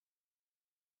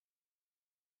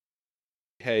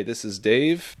Hey, this is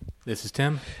Dave. This is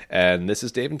Tim. And this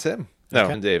is Dave and Tim. No,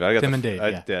 Okay. and Dave. Tim and Dave,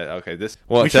 yeah. Okay, this.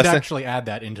 We should testing. actually add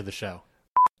that into the show.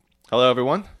 Hello,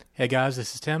 everyone. Hey guys,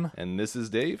 this is Tim. And this is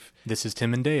Dave. This is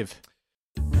Tim and Dave.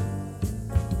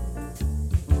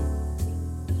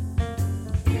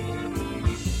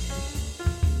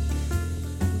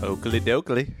 Oakley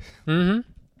dokley. Mm-hmm.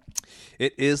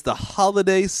 It is the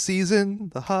holiday season.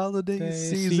 The holiday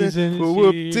season is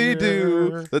Whoop-de-doo.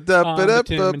 here The da on ba the da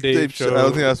Tim ba and Dave show. I show.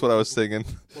 don't think that's what I was singing.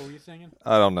 What were you singing?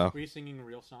 I don't know. Were you singing a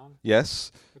real song?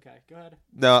 Yes. Okay, go ahead.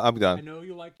 No, I'm I done. know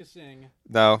you like to sing.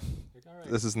 No, All right.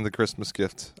 this isn't the Christmas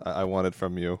gift I wanted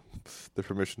from you. The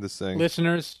permission to sing.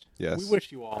 Listeners, Yes. we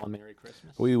wish you all a Merry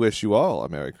Christmas. We wish you all a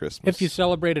Merry Christmas. If you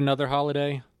celebrate another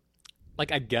holiday,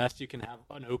 like I guess you can have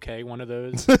an okay one of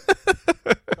those.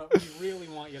 But we really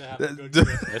want you to have a good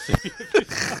Christmas.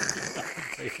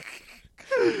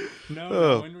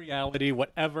 No, in reality,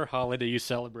 whatever holiday you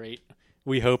celebrate,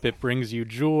 we hope it brings you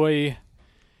joy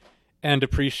and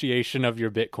appreciation of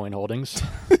your Bitcoin holdings.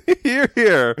 Here,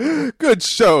 here. Good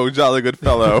show, jolly good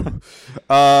fellow.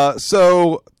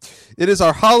 So it is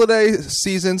our holiday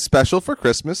season special for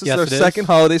Christmas. This Yes, is our it is. second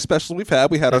holiday special we've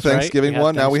had. We had That's our right. Thanksgiving We had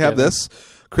one. Now we have this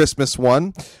Christmas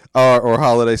one, or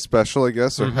holiday special, I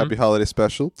guess, or Mm-hmm. happy holiday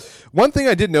special. One thing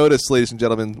I did notice, ladies and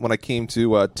gentlemen, when I came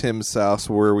to Tim's house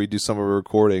where we do some of our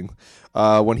recording,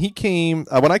 when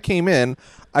I came in,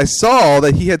 I saw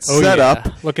that he had set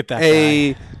up Look at that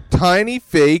a tiny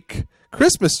fake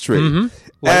Christmas tree. Mm-hmm.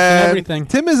 Lights and everything.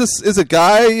 Tim is a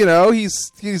guy, you know,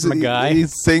 he's I'm a guy.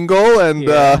 he's single and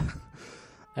Yeah.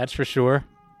 That's for sure.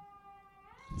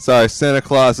 sorry, Santa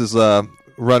Claus is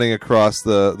running across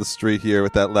the street here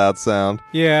with that loud sound.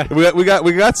 Yeah. We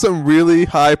got some really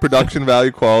high production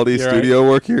value quality You're studio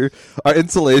work here. Our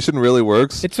insulation really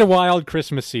works. It's a wild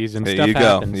Christmas season. There Stuff you go.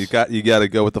 happens. You got to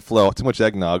go with the flow. Too much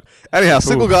eggnog. Anyhow,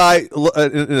 single guy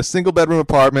in a single bedroom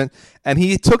apartment, and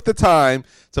he took the time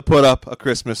to put up a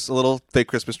little fake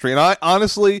Christmas tree. And I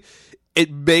honestly,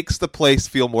 it makes the place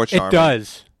feel more charming. It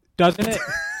does. Doesn't it?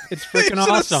 It's freaking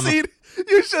awesome.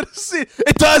 You should have seen.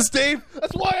 It does, Dave.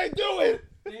 That's why I do it.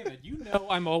 David, you know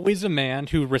I'm always a man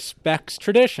who respects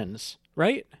traditions,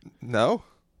 right? No,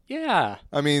 Yeah.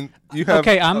 I mean you have.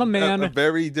 Okay, I'm a man. A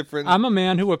very different. I'm a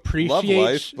man who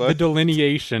appreciates but- the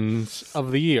delineations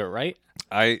of the year, right?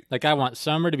 Like, I want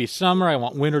summer to be summer. I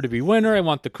want winter to be winter. I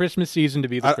want the Christmas season to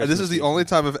be the Christmas This is the season. only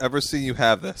time I've ever seen you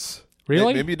have this.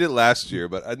 Really? Maybe you did last year,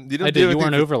 but you didn't I do did. You anything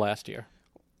weren't for- over last year.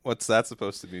 What's that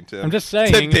supposed to mean, Tim? I'm just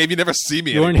saying. Tim, Dave, you never see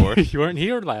me You anymore. weren't, you weren't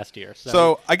here last year.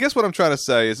 So I guess what I'm trying to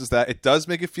say is that it does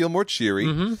make it feel more cheery.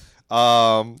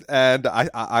 Mm-hmm. And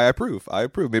I approve. I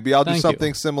approve. Maybe I'll do Thank you.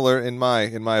 something similar in my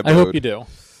abode. I hope you do.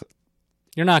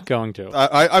 You're not going to.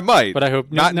 I might, But I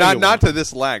hope- not no, you not won't. to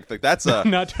this length. Like that's a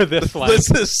Not to this level. this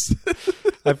is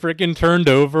I freaking turned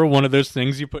over one of those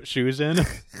things you put shoes in.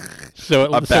 So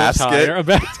it A so it's higher. basket? A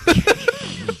basket.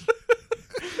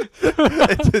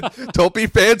 don't be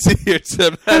fancy here,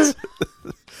 Tim.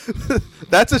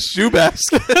 That's a shoe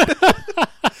basket.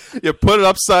 You put it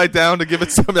upside down to give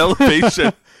it some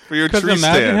elevation for your Because tree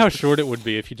imagine stand. how short it would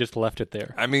be if you just left it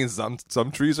there. I mean, some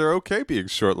trees are okay being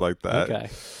short like that. Okay.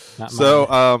 Not So,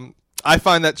 mine. I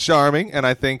find that charming, and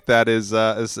I think that is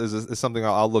something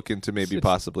I'll look into maybe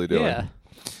possibly doing. Yeah.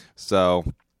 So,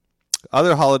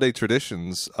 other holiday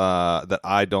traditions that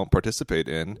I don't participate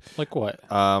in. Like what?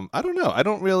 I don't know. I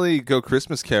don't really go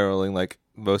Christmas caroling like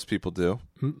most people do.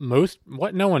 Most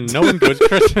what? No one goes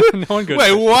Christmas. No one goes. Wait,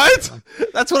 Christmas what? caroling.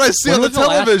 That's what I see on the was last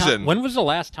television. time- when was the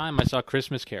last time I saw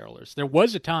Christmas carolers? There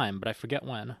was a time, but I forget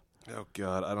when. Oh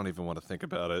God, I don't even want to think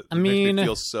about it. I It makes mean- me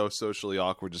feel so socially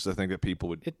awkward just to think that people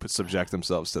would subject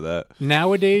themselves to that.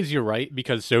 Nowadays, you're right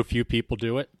because so few people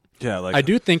do it. Yeah, like I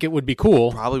do think it would be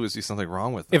cool probably would see something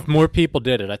wrong with them. if more people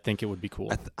did it. I think it would be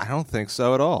cool. I don't think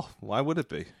so at all. Why would it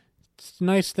be? It's a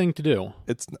nice thing to do.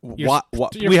 It's You're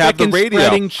you're we have the frickin' radio.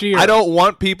 spreading cheer. I don't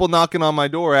want people knocking on my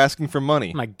door asking for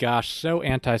money. Oh my gosh, so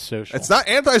antisocial. It's not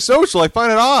antisocial. I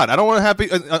find it odd. I don't want to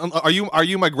have. Are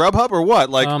you my Grubhub or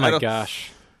what? Like, Oh I my don't-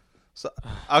 gosh. So,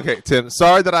 okay, Tim.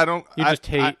 Sorry that I don't. You just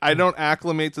hate- I don't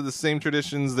acclimate to the same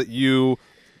traditions that you All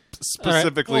right,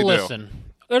 specifically well, do. listen,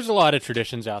 there's a lot of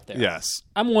traditions out there. Yes,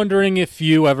 I'm wondering if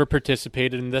you ever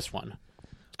participated in this one.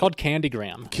 It's called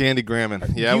Candygram. Candy Gramming.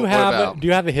 Yeah, do you what have about? do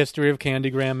you have a history of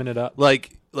Candygramming it up?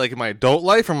 Like in my adult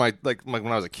life or my like when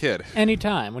I was a kid?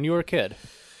 Anytime when you were a kid.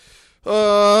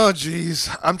 Oh, geez.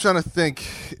 I'm trying to think.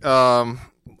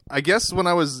 I guess when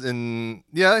I was in,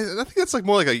 I think that's like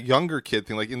more like a younger kid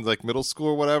thing, like in like middle school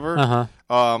or whatever.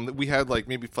 We had like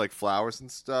maybe like flowers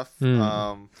and stuff.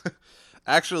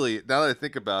 Actually, now that I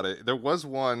think about it, there was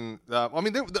one. So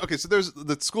there's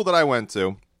the school that I went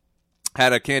to.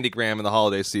 had a candygram in the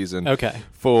holiday season. Okay.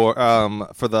 For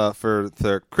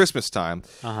the Christmas time.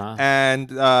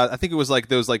 And I think it was like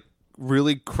those like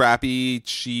really crappy,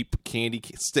 cheap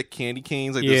stick candy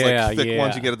canes, like those like thick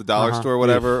ones you get at the dollar store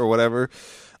or whatever.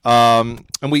 And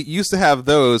we used to have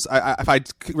those. If I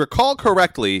recall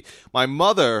correctly, my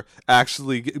mother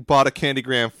actually bought a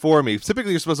candygram for me.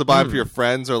 Typically, you're supposed to buy them for your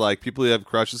friends or like people you have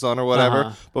crushes on or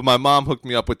whatever. But my mom hooked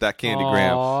me up with that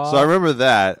candygram, so I remember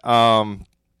that.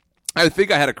 I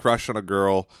think I had a crush on a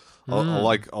girl,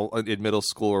 like in middle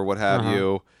school or what have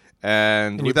you.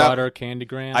 And you bought her a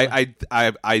candygram?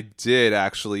 I did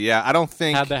actually. Yeah, I don't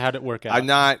think. How'd it work out? I'm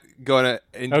not going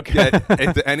to get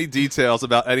into any details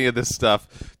about any of this stuff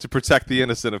to protect the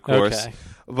innocent, of course. Okay.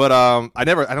 But I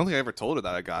don't think I ever told her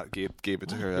that I gave it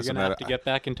to her. You're gonna have to get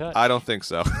back in touch. I don't think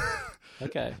so.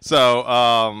 Okay. So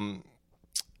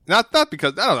not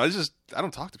because I don't know. It's just I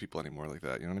don't talk to people anymore like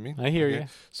that. You know what I mean? I hear you.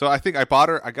 So I think I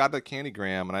got the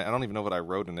candygram, and I don't even know what I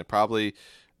wrote in it. Probably.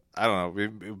 I don't know.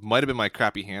 It might have been my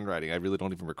crappy handwriting. I really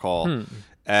don't even recall.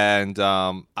 And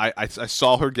I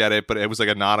saw her get it, but it was like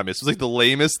anonymous. It was like the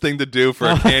lamest thing to do for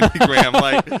a candygram.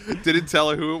 Like, didn't tell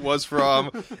her who it was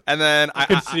from. And then I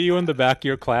could see you in the back of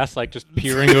your class, like just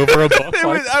peering over a book.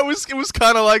 It was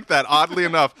kind of like that. Oddly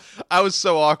enough, I was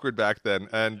so awkward back then,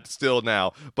 and still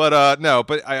now. But no,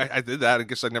 but I did that. I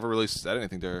guess I never really said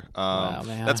anything to her. Wow,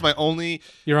 man. That's my only.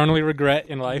 Your only regret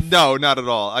in life? No, not at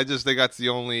all. I just think that's the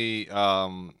only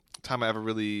time I ever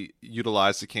really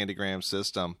utilized the candygram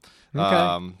system.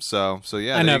 Okay. So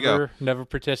yeah. I never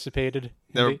participated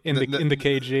in the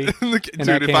KG.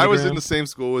 Dude, if I was in the same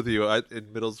school with you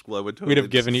in middle school, I would totally. We'd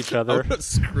have given each other. I would have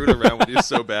screwed around with you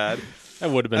so bad. That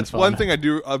would have been. That's fun. one thing I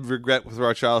do regret with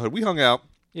our childhood. We hung out.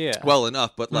 Yeah. Well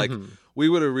enough, but like we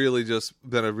would have really just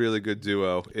been a really good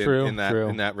duo in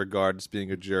that regard, just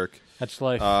being a jerk. That's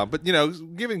life. But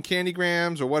giving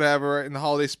candygrams or whatever in the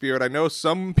holiday spirit, I know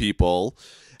some people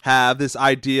have this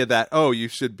idea that you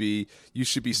should be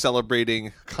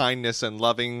celebrating kindness and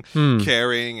loving,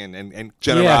 caring, and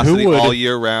generosity all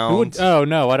year round. Oh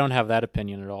no, I don't have that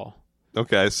opinion at all.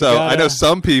 Okay, so I know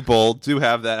some people do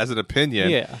have that as an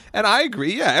opinion, and I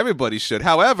agree. Yeah, everybody should.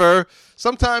 However,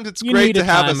 sometimes it's great to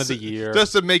have time of the year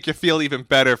just to make you feel even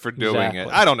better for doing it.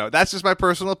 I don't know. That's just my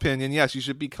personal opinion. Yes, you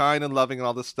should be kind and loving and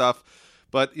all this stuff,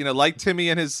 but like Timmy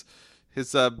and his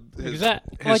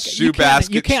shoe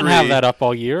basket. You can't tree. Have that up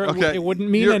all year. Okay. It wouldn't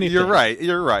mean anything. You're right,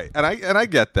 and I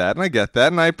get that,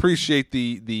 and I appreciate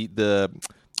the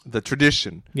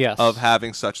tradition of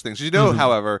having such things.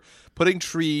 However, putting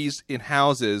trees in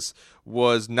houses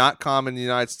was not common in the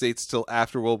United States till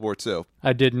after World War II.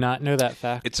 I did not know that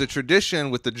fact. It's a tradition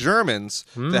with the Germans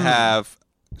to have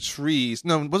trees.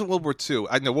 No, it wasn't World War II.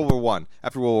 World War I.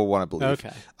 After World War I believe.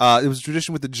 Okay. It was a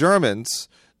tradition with the Germans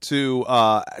to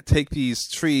take these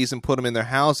trees and put them in their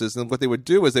houses, and what they would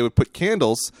do is they would put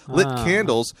lit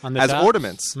candles as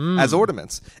ornaments,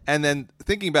 And then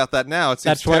thinking about that now, it seems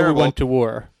that's terrible. Why we went to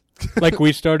war. Like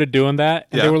we started doing that,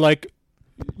 and they were like,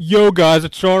 "Yo, guys,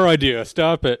 it's our idea.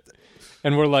 Stop it."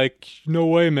 And we're like, "No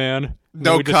way, man.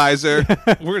 No, Kaiser.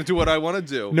 We're gonna do what I want to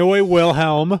do. No way,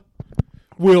 William.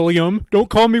 Don't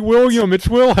call me William. It's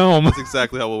Wilhelm." That's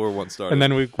exactly how World War I started. And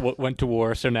then we went to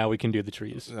war, so now we can do the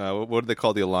trees. What do they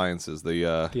call the alliances? The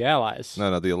Allies.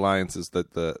 No, the alliances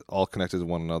that all connected to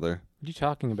one another. What are you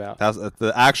talking about? That's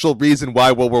the actual reason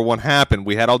why World War I happened.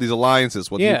 We had all these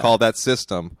alliances. What do you call that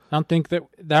system? I don't think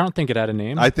it had a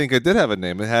name. I think it did have a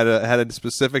name. It had a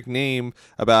specific name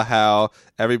about how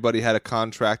everybody had a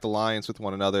contract alliance with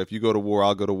one another. If you go to war,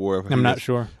 I'll go to war. I'm not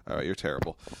sure. All right, you're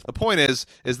terrible. The point is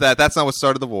that that's not what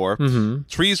started the war.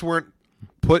 Trees weren't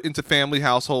put into family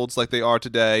households like they are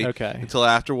today until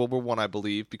after World War I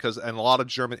believe, and a lot of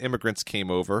German immigrants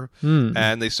came over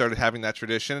and they started having that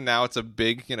tradition, and now it's a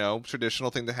big,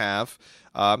 traditional thing to have.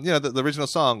 The original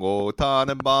song, "O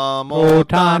Tannenbaum, O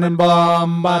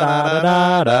Tannenbaum,"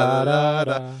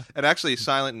 and actually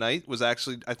Silent Night was I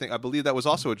believe that was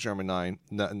also a German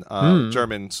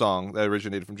German song that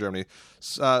originated from Germany.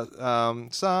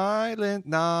 Silent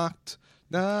Nacht.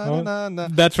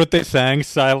 That's what they sang,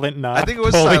 Silent Nacht. I think it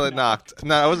was Silent Nacht.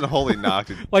 No, it wasn't Holy Nacht.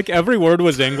 Like every word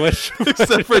was English.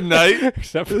 Except for night.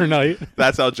 Except for night.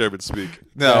 That's how Germans speak.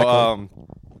 No,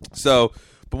 exactly.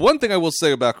 But one thing I will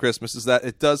say about Christmas is that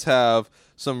it does have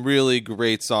some really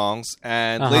great songs.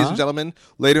 And ladies and gentlemen,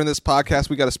 later in this podcast,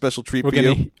 we got a special treat for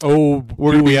you.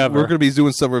 We're going to be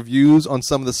doing some reviews on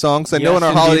some of the songs. I know in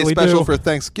our holiday special for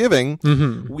Thanksgiving,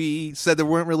 we said there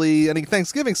weren't really any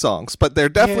Thanksgiving songs, but there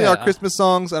definitely are Christmas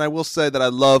songs. And I will say that I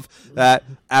love that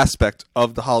aspect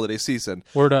of the holiday season.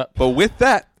 Word up. But with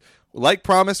that, like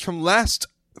promised from last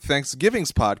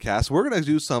Thanksgiving's podcast, we're going to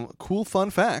do some cool fun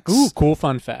facts. Ooh, cool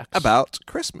fun facts. About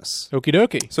Christmas. Okie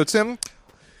dokie. So, Tim,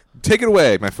 take it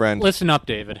away, my friend. Listen up,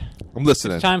 David. I'm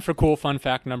listening. It's time for cool fun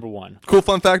fact number 1. Cool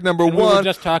fun fact number 1. We were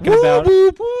just talking about.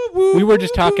 We were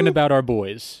just talking about our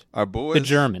boys. Our boys. The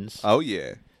Germans. Oh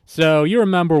yeah. So you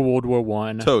remember World War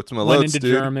I? Totes my went loads, into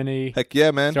dude. Germany. Heck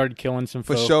yeah, man. Started killing some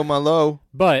For folk. show my low.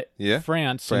 But Yeah.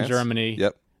 France and Germany.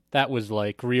 Yep. That was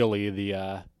like really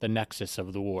the nexus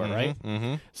of the war, right?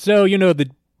 Mm-hmm. So the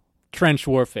trench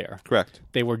warfare. Correct.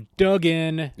 They were dug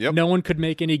in. Yep. No one could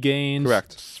make any gains.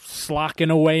 Correct. Slocking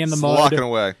away in the mud. Slocking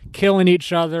away. Killing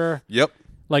each other. Yep.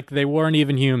 Like they weren't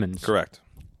even humans. Correct.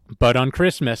 But on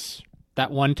Christmas,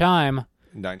 that one time,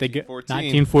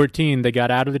 1914. they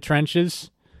got out of the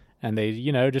trenches and they,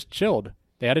 just chilled.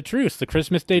 They had a truce, the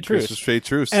Christmas Day truce. Christmas Day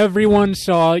truce. Everyone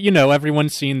saw,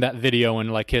 everyone's seen that video in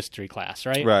like history class,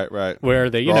 right? Right. Where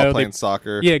they, They're all playing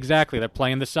soccer. Yeah, exactly. They're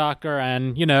playing the soccer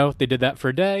and, they did that for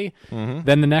a day. Mm-hmm.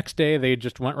 Then the next day, they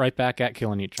just went right back at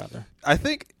killing each other. I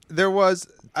think there are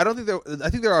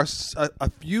a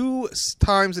few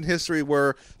times in history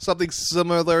where something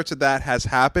similar to that has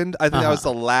happened. I think that was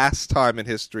the last time in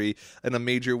history in a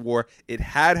major war it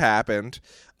had happened.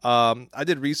 I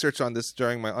did research on this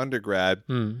during my undergrad,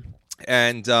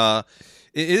 and it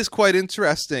is quite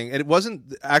interesting. And it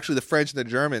wasn't actually the French and the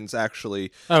Germans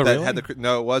actually that really?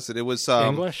 No, it wasn't. It was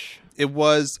English. It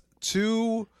was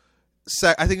two.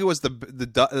 I think it was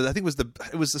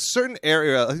it was a certain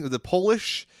area. I think the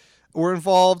Polish were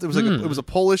involved. It was it was a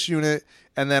Polish unit,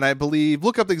 and then I believe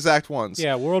look up the exact ones.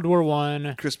 Yeah, World War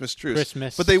I. Christmas truce.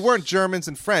 But they weren't Germans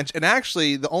and French. And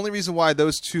actually, the only reason why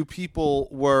those two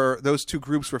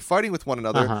groups were fighting with one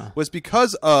another was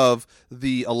because of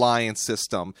the alliance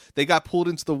system. They got pulled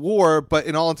into the war, but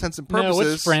in all intents and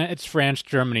purposes, no, it's France,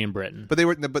 Germany, and Britain. But they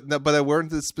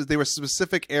weren't. They were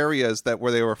specific areas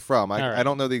where they were from. I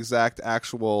don't know the exact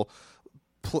actual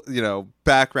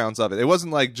backgrounds of it. It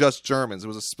wasn't like just Germans. It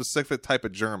was a specific type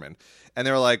of German, and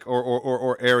they were like,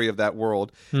 or area of that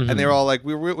world, and they were all like,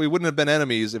 we wouldn't have been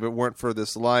enemies if it weren't for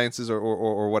this alliances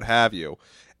or what have you.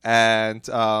 And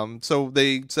so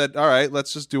they said, all right,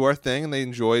 let's just do our thing, and they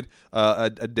enjoyed a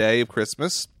day of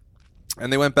Christmas,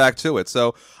 and they went back to it.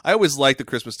 So I always liked the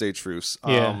Christmas Day truce.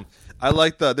 Yeah. I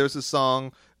like there's a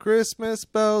song, Christmas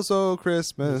bells, oh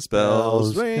Christmas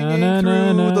bells, ringing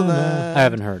through the land. I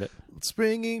haven't heard it. It's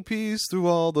bringing peace through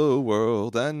all the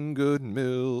world and good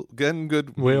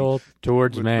will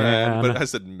towards man. But I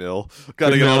said mill.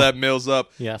 Gotta get all that mills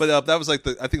up. Yes. But that was like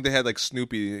I think they had like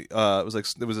Snoopy. It was like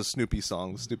there was a Snoopy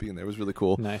song. Snoopy in there. It was really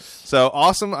cool. Nice. So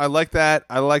awesome. I like that.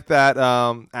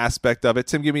 Aspect of it.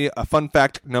 Tim, give me a fun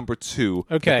fact number 2.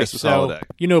 Okay. Christmas so holiday.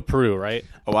 you know Peru, right?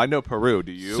 Oh, I know Peru.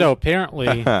 Do you? So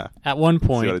apparently, at one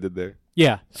point, see what I did there?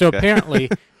 Yeah. So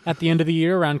apparently, at the end of the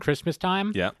year, around Christmas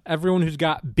time, everyone who's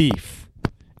got beef.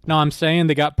 No, I'm saying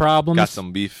they got problems. Got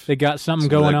some beef. They got something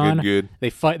going on. Good. They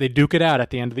fight. They duke it out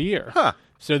at the end of the year. Huh.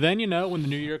 So then, when the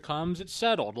new year comes, it's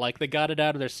settled. Like they got it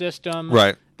out of their system.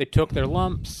 Right. They took their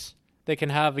lumps. They can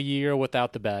have a year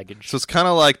without the baggage. So it's kind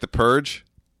of like the Purge.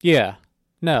 Yeah.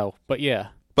 No, but yeah.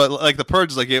 But like the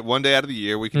Purge is like one day out of the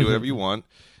year we can do whatever you want,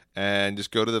 and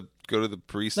just go to the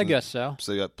priest. I guess so.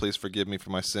 Say, please forgive me for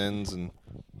my sins, and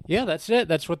yeah, that's it.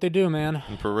 That's what they do, man.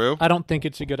 In Peru, I don't think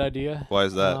it's a good idea. Why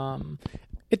is that?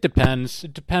 It depends.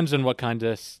 It depends on what kind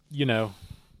of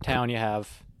town you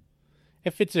have.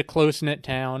 If it's a close-knit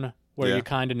town where you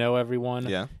kind of know everyone,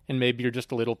 and maybe you're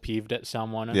just a little peeved at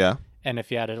someone, and if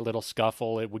you had a little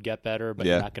scuffle, it would get better, but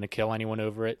you're not going to kill anyone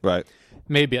over it. Right.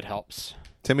 Maybe it helps.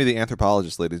 Timmy the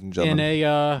anthropologist, ladies and gentlemen,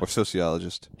 or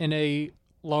sociologist. In a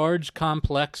large,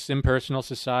 complex, impersonal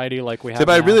society like we have Tim,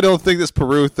 now, I really don't think this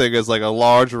Peru thing is like a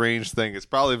large range thing. It's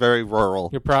probably very rural.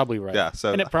 You're probably right. Yeah.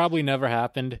 So, and it probably never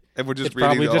happened. And we're just it's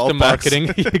reading probably just a marketing.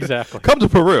 Exactly. Come to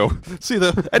Peru. See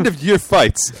the end of year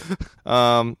fights.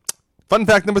 Fun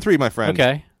fact number 3, my friend.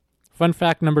 Okay. Fun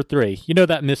fact number 3. You know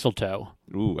that mistletoe?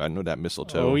 Ooh, I know that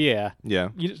mistletoe. Oh, yeah. Yeah.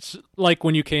 It's like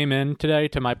when you came in today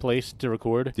to my place to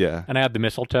record. Yeah. And I had the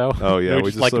mistletoe. Oh, yeah.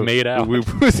 We just like made out. We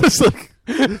just like...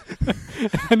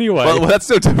 Anyway. Well, that's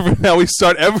no different now. We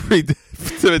start every Day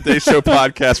Show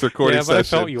podcast recording session. Yeah, but I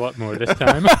felt you up more this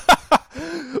time.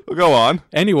 Well, go on.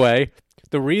 Anyway,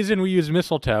 the reason we use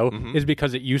mistletoe is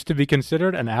because it used to be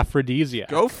considered an aphrodisiac.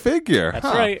 Go figure. That's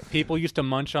right. People used to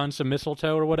munch on some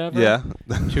mistletoe or whatever. Yeah.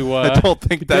 To I don't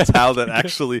think that's how that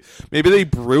actually... Maybe they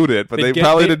brewed it, but they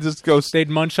probably didn't just go... They'd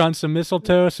munch on some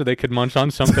mistletoe so they could munch on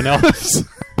something else.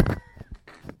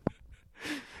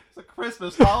 It's a Christmas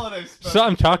Christmas holiday special. So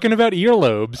I'm talking about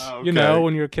earlobes. Oh, okay. You know,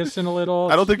 when you're kissing a little.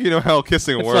 I don't think you know how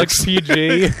kissing works. It's like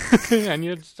PG, and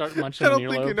you start munching an earlobe. I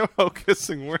don't think you know how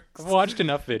kissing works. I've watched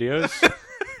enough videos.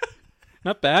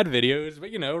 Not bad videos,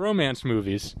 but, romance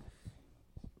movies.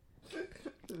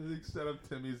 The extent of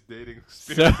Timmy's dating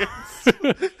experience.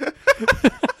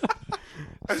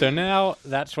 So now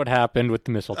that's what happened with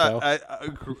the mistletoe.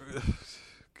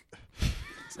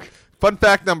 Fun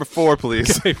fact number 4,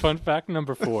 please. Okay, fun fact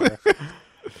number 4.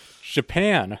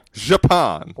 Japan.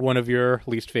 One of your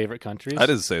least favorite countries. I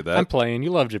didn't say that. I'm playing.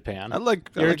 You love Japan.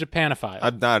 You're a Japanophile.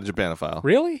 I'm not a Japanophile.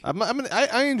 Really?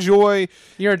 I enjoy.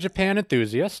 You're a Japan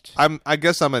enthusiast. I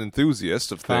guess I'm an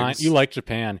enthusiast of things. You like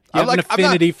Japan. You have an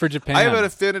affinity for Japan. I have an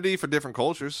affinity for different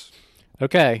cultures.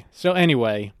 Okay. So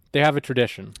anyway, they have a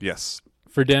tradition. Yes.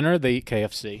 For dinner, they eat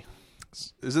KFC.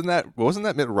 Wasn't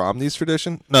that Mitt Romney's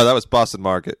tradition? No, that was Boston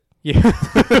Market. Yeah.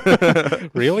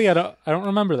 Really? I don't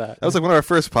remember that. That was like one of our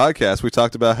first podcasts. We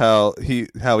talked about how he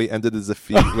ended his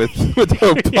defeat with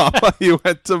Obama. Yeah. He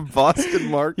went to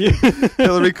Boston Market. Yeah.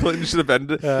 Hillary Clinton should have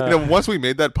ended. Once we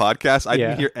made that podcast, I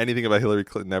didn't hear anything about Hillary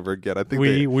Clinton ever again. I think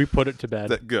we put it to bed.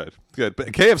 Good.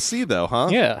 But KFC though, huh?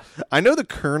 Yeah. I know the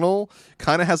Colonel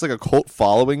kind of has like a cult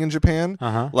following in Japan.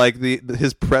 Uh-huh. Like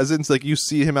his presence, like you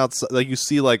see him outside, like you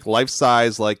see like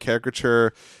life-size like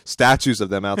caricature statues of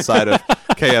them outside of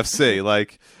KFC.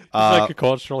 Like like a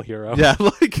cultural hero. Yeah,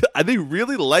 like they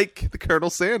really like the Colonel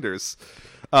Sanders.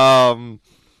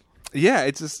 Yeah,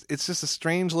 it's just a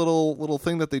strange little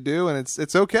thing that they do, and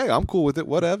it's okay. I'm cool with it.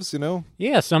 Whatevs,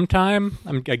 Yeah,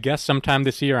 I guess sometime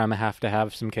this year I'm gonna have to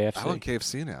have some KFC. I want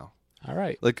KFC now. All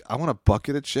right. Like, I want a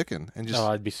bucket of chicken and just. Oh,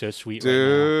 that'd be so sweet. Dude,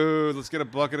 right now. Let's get a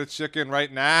bucket of chicken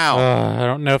right now. I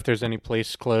don't know if there's any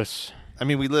place close. I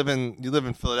mean, you live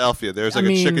in Philadelphia. There's a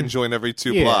chicken joint every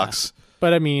 2 blocks.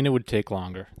 But, it would take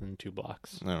longer than 2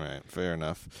 blocks. All right, fair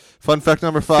enough. Fun fact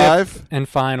number 5. Fifth and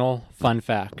final fun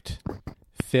fact.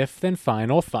 Fifth and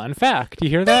final fun fact. You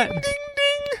hear that? Ding, ding,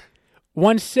 ding.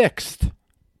 1/6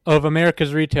 of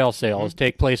America's retail sales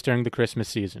take place during the Christmas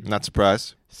season. Not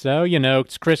surprised. So,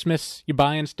 it's Christmas. You're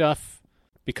buying stuff.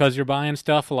 Because you're buying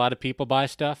stuff, a lot of people buy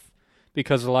stuff.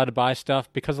 Because a lot of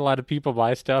people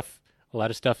buy stuff, a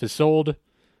lot of stuff is sold.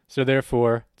 So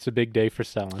therefore, it's a big day for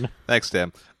selling. Thanks,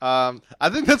 Tim. I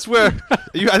think that's where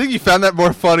I think you found that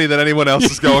more funny than anyone else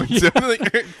is going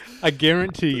to. I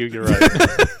guarantee you're right.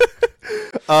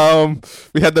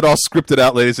 We had that all scripted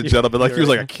out, ladies and gentlemen. Like he was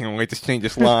like, I can't wait to change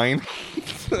this line.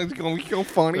 It's going to be so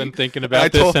funny. Been thinking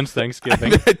about this since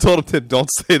Thanksgiving. I told him, Tim, don't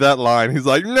say that line. He's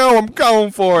like, no, I'm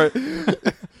going for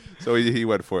it. So he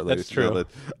went for it, ladies and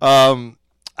gentlemen.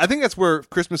 I think that's where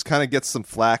Christmas kind of gets some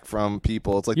flack from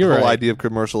people. It's like the whole idea of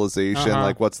commercialization.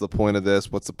 Like, what's the point of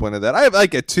this? What's the point of that? I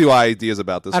get 2 ideas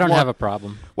about this. I don't have a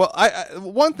problem. Well,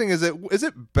 one thing is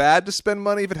it bad to spend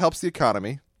money if it helps the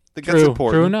economy? I think that's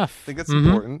important. True enough. I think that's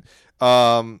important.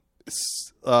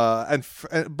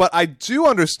 But I do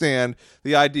understand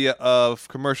the idea of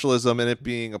commercialism and it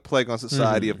being a plague on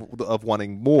society of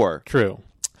wanting more. True.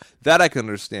 That I can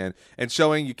understand. And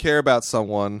showing you care about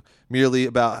someone merely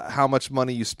about how much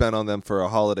money you spend on them for a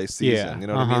holiday season. Yeah. You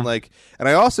know what I mean? Like, and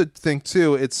I also think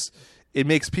too, it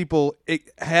makes people. It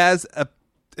has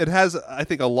I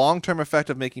think a long-term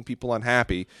effect of making people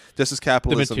unhappy, just as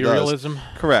capitalism the materialism does.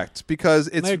 Correct, because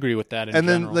it's. I agree with that. And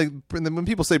then, when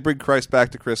people say "bring Christ back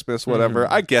to Christmas,"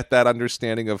 whatever, I get that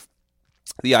understanding of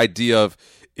the idea of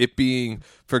it being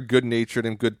for good-natured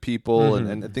and good people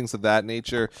and things of that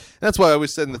nature. And that's why I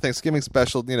always said in the Thanksgiving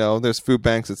special, there's food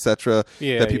banks, etc.,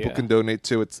 that people can donate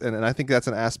to. And I think that's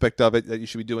an aspect of it that you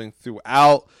should be doing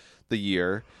throughout the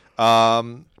year.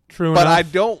 True, but I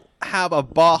don't have a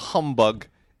bah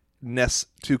humbug-ness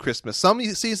to Christmas. Some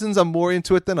seasons I'm more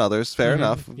into it than others. Fair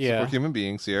enough. Yeah. We're human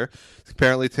beings here.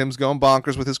 Apparently, Tim's going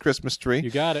bonkers with his Christmas tree.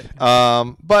 You got it.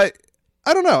 But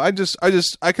I don't know.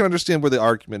 I can understand where the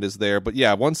argument is there. But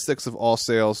yeah, 1/6 of all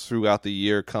sales throughout the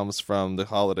year comes from the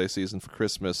holiday season for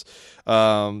Christmas.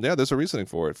 There's a reasoning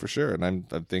for it for sure. And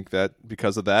I think that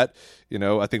because of that,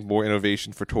 I think more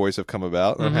innovation for toys have come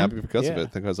about. And I'm happy because of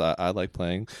it, because I like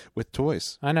playing with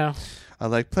toys. I know. I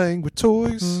like playing with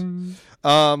toys.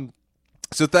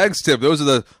 So thanks, Tim. Those are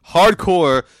the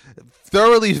hardcore,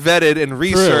 thoroughly vetted and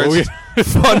researched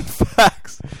fun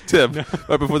facts. Tim,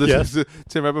 right before the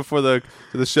Tim, right before the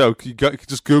show, you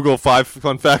just Google 5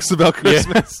 fun facts about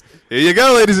Christmas. Yeah. Here you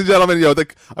go, ladies and gentlemen.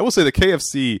 I will say the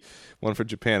KFC one for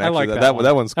Japan. Actually, I like that one.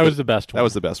 That one's that was the best one. That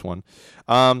was the best one.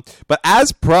 But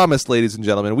as promised, ladies and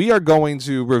gentlemen, we are going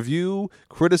to review,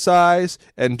 criticize,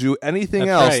 and do anything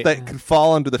else that can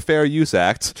fall under the Fair Use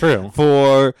Act. True.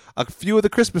 For a few of the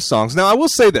Christmas songs. Now, I will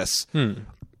say this.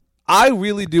 I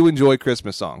really do enjoy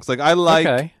Christmas songs. Like I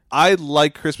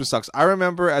like Christmas songs. I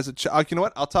remember as a child. You know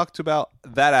what? I'll talk about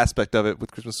that aspect of it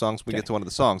with Christmas songs when we get to one of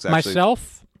the songs. Actually.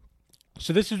 Myself.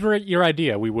 So this is your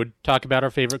idea. We would talk about our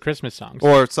favorite Christmas songs.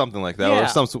 Or something like that. Yeah. Or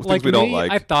some things we don't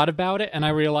like. I thought about it, and I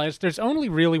realized there's only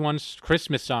really one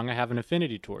Christmas song I have an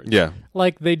affinity towards. Yeah.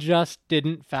 Like, they just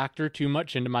didn't factor too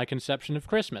much into my conception of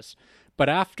Christmas. But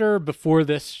before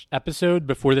this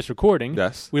recording,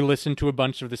 yes, we listened to a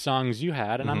bunch of the songs you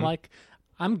had, and I'm like,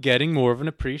 I'm getting more of an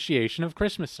appreciation of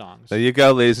Christmas songs. There you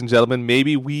go, ladies and gentlemen.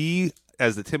 Maybe we,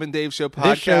 as the Tim and Dave Show podcast,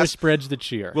 this show spreads the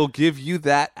cheer. Will give you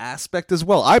that aspect as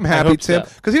well. I'm happy, Tim,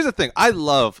 because here's the thing. I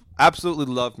absolutely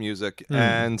love music,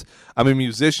 and I'm a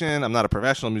musician. I'm not a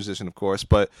professional musician, of course,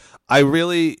 but I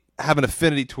really have an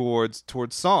affinity towards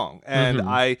song. And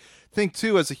I think,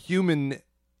 too, as a human,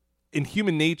 in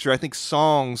human nature, I think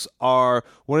songs are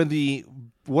one of the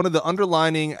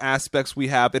underlining aspects we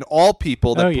have in all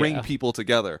people that bring people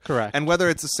together. Correct. And whether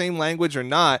it's the same language or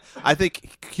not, I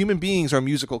think human beings are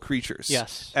musical creatures.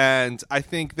 Yes. And I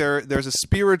think there's a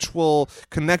spiritual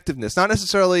connectiveness, not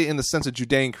necessarily in the sense of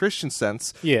Judean Christian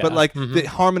sense, but like the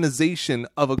harmonization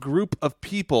of a group of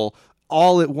people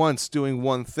all at once doing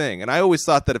one thing. And I always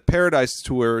thought that if paradise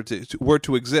were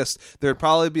to exist, there'd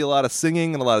probably be a lot of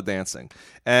singing and a lot of dancing.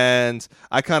 And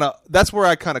that's where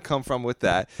I kind of come from with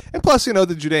that. And plus,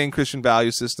 the Judean Christian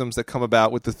value systems that come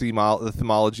about with the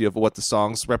themology of what the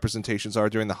song's representations are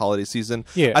during the holiday season.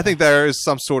 Yeah. I think there is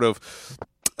some sort of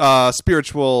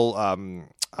spiritual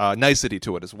nicety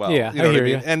to it as well. Yeah, you know I hear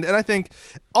what I mean? And I think,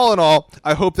 all in all,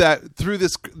 I hope that through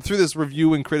this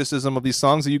review and criticism of these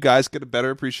songs, that you guys get a better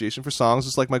appreciation for songs,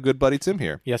 just like my good buddy Tim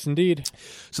here. Yes, indeed.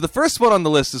 So the first one on the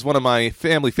list is one of my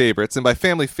family favorites, and by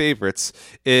family favorites,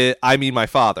 I mean my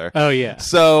father. Oh yeah.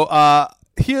 So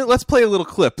here, let's play a little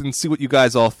clip and see what you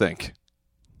guys all think.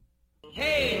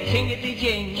 Hey, jingity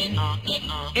jing,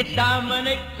 it's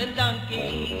Dominic the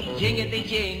donkey, jingity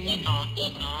jing,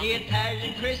 the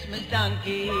Italian Christmas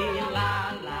donkey, la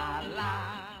la la la.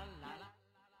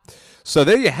 So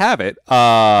there you have it.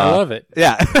 I love it.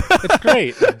 Yeah, it's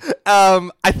great.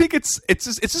 I think it's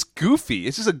just goofy.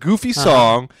 It's just a goofy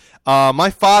song. My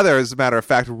father, as a matter of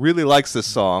fact, really likes this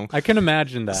song. I can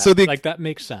imagine that. So that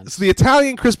makes sense. So the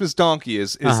Italian Christmas Donkey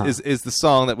is the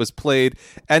song that was played,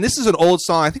 and this is an old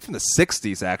song, I think from the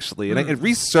 '60s actually, and it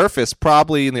resurfaced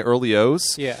probably in the early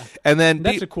O's. Yeah, and then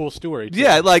that's a cool story. Too.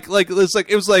 Yeah,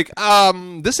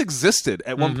 this existed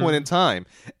at one point in time,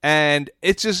 and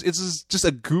it's just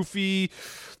a goofy.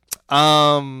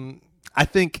 I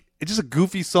think it's just a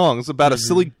goofy song. It's about a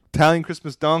silly Italian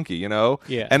Christmas donkey,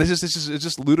 Yeah, and it's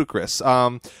just ludicrous.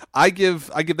 I give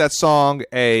that song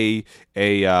a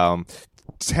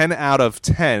 10 out of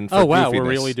 10 for Oh wow, goofiness. We're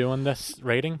really doing this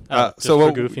rating? For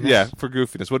goofiness. Yeah, for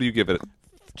goofiness. What do you give it?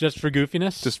 Just for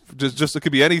goofiness? Just it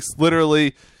could be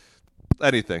literally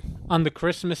anything. On the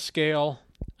Christmas scale,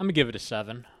 I'm gonna give it a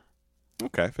 7.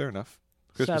 Okay, fair enough.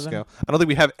 Christmas scale. I don't think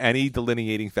we have any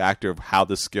delineating factor of how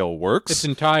the scale works. It's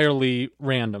entirely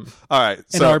random. All right.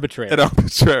 And arbitrary. And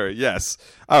arbitrary, yes.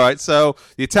 All right, so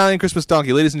the Italian Christmas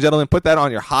Donkey. Ladies and gentlemen, put that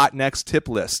on your hot next tip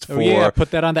list.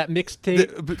 Put that on that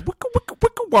mixtape.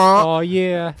 Oh,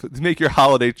 yeah. To make your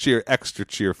holiday cheer extra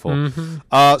cheerful.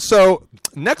 So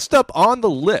next up on the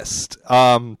list,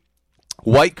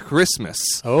 White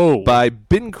Christmas by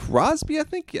Bing Crosby, I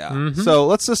think. Yeah. So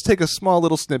let's just take a small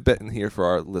little snippet in here for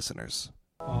our listeners.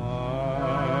 I'm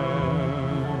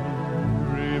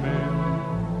dreaming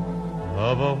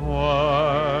of a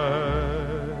white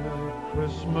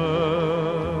Christmas,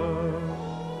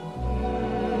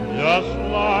 just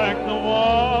like the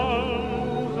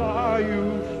ones I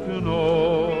used to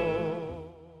know.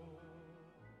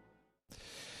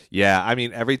 Yeah, I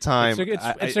mean, every time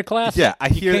it's a classic. Yeah, I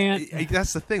hear.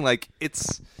 That's the thing. Like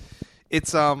it's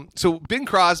so Bing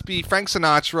Crosby, Frank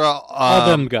Sinatra, all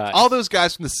them guys, all those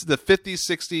guys from the 50s,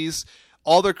 60s,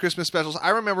 all their Christmas specials. I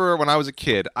remember when I was a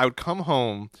kid, I would come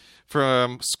home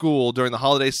from school during the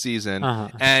holiday season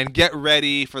and get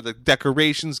ready for the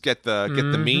decorations, get the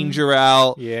manger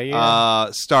out,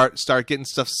 start getting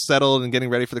stuff settled and getting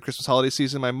ready for the Christmas holiday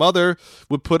season. My mother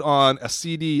would put on a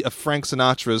CD of Frank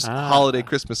Sinatra's holiday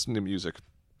Christmas music.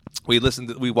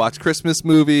 We watched Christmas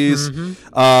movies,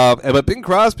 but Bing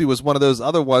Crosby was one of those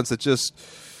other ones that just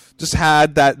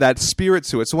had that spirit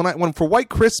to it. So when for White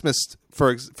Christmas,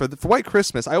 for White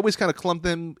Christmas, I always kind of clump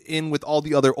them in with all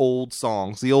the other old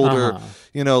songs, the older,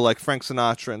 like Frank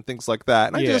Sinatra and things like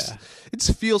that. And it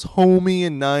just feels homey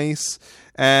and nice.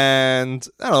 And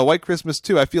I don't know, White Christmas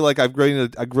too. I feel like I've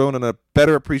grown in a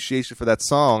better appreciation for that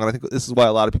song, and I think this is why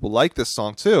a lot of people like this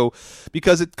song too,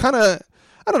 because it kind of,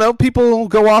 I don't know, people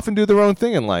go off and do their own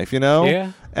thing in life,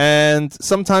 Yeah. And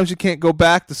sometimes you can't go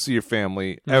back to see your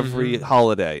family every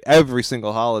holiday, every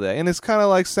single holiday. And it's kind of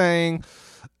like saying,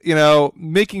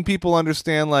 making people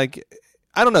understand, like,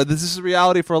 I don't know, this is a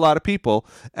reality for a lot of people.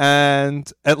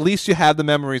 And at least you have the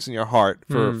memories in your heart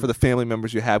for the family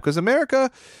members you have. Because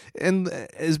America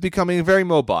is becoming very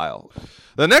mobile.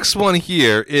 The next one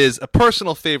here is a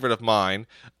personal favorite of mine.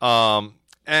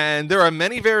 And there are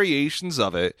many variations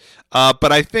of it.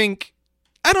 But I think,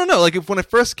 I don't know, like when it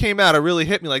first came out, it really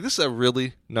hit me like, this is a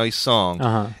really nice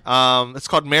song. It's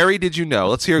called Mary Did You Know?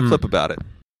 Let's hear a clip about it.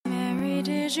 Mary,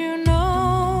 did you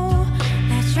know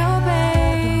that your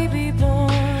baby boy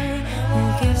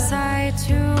will give sight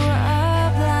to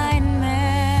a blind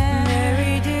man?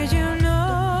 Mary, did you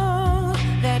know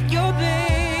that your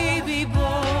baby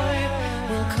boy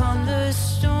will calm the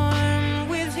storm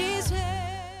with his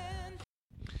hand?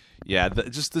 Yeah,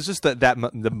 there's just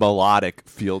the melodic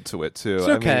feel to it too. It's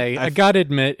okay. I gotta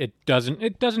admit, it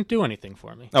doesn't do anything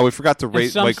for me. Oh, we forgot to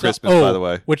rate White Christmas, by the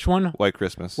way. Which one? White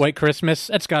Christmas. White Christmas.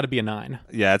 That's got to be a 9.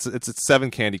 Yeah, it's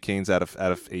 7 candy canes out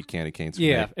of 8 candy canes.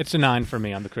 Yeah, it's a 9 for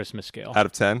me on the Christmas scale. Out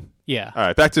of 10. Yeah. All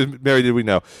right, back to Mary Did We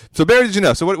Know. So Mary Did You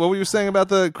Know? So what were you saying about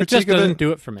the critique of it? It just doesn't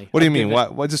do it for me. What do you mean?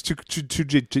 What just too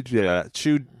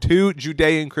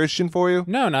Judean Christian for you?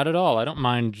 No, not at all. I don't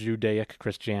mind Judaic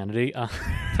Christianity.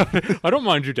 I don't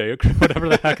mind Judaic, whatever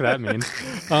the heck that means.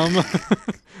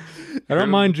 I don't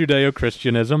mind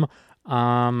Judeo-Christianism.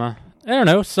 I don't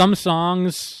know. Some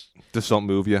songs just don't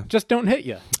move you. Just don't hit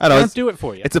you. I don't do it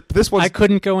for you. This one. I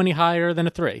couldn't go any higher than a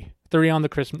 3. 3 on the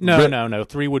Christmas. No.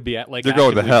 3 would be at like. You're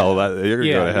going to hell. You're going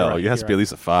to go to hell. Right, you have to be at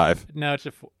least a 5. No, it's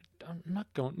a 4. I'm not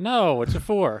going. No, it's a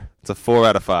 4. It's a 4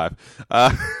 out of 5.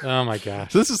 Oh my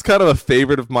gosh. So this is kind of a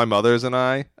favorite of my mother's and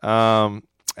I.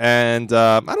 And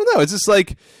I don't know. It's just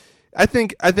like I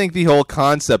think the whole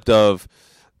concept of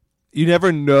you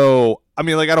never know. I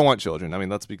mean, like, I don't want children. I mean,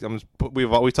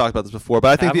 we've talked about this before, but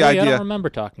I think the idea. I don't remember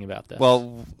talking about this.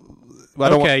 Well, you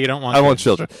don't want. I don't want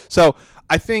children. So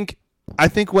I think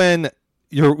when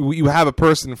you have a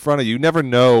person in front of you, you never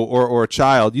know, or a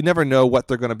child, you never know what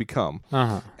they're going to become.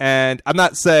 And I'm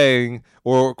not saying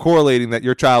or correlating that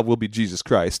your child will be Jesus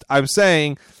Christ. I'm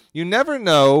saying you never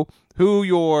know who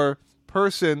your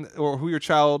person or who your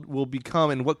child will become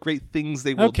and what great things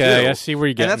they will do. Okay, I see where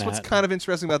you're getting at. And that's what's kind of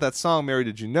interesting about that song, Mary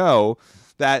Did You Know?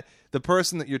 That the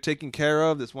person that you're taking care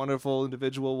of, this wonderful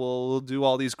individual, will do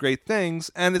all these great things.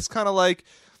 And it's kind of like,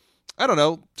 I don't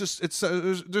know, just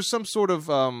there's some sort of,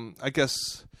 I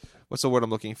guess, what's the word I'm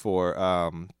looking for?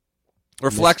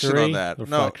 Reflection on that.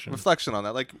 Reflection on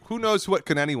that. Like, who knows what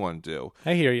can anyone do?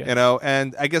 I hear you.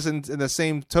 And I guess in the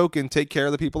same token, take care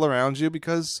of the people around you,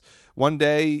 because one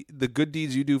day the good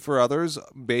deeds you do for others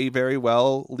may very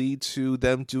well lead to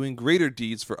them doing greater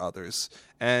deeds for others.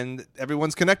 And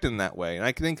everyone's connected in that way. And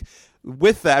I think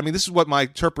with that, I mean, this is what my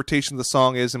interpretation of the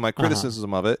song is and my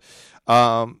criticism of it.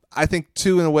 I think,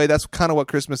 too, in a way, that's kind of what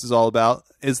Christmas is all about,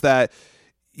 is that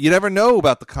you never know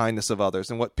about the kindness of others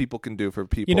and what people can do for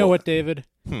people. You know what, David?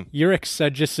 Your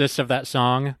exegesis of that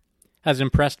song has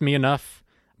impressed me enough.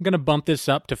 I'm going to bump this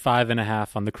up to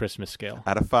 5.5 on the Christmas scale.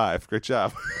 Out of 5. Great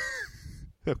job.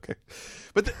 Okay.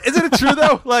 But isn't it true,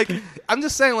 though? Like, I'm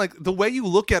just saying, like, the way you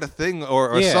look at a thing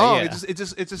or a song, it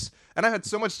just, and I had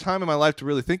so much time in my life to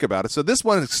really think about it. So this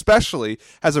one especially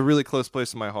has a really close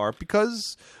place in my heart,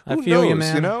 because who I feel knows, you,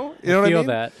 man. you know? I what I feel mean?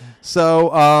 that. So,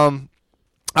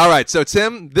 all right, so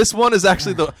Tim, this one is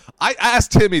actually I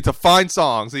asked Timmy to find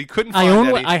songs. He couldn't find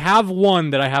any. I have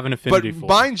one that I have an affinity for. But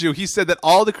mind you, he said that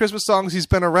all the Christmas songs he's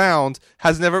been around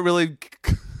has never really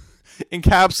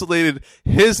encapsulated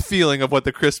his feeling of what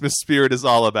the Christmas spirit is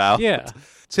all about. Yeah.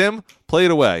 Tim, play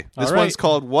it away. This one's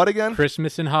called what again?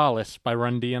 Christmas in Hollis by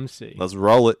Run DMC. Let's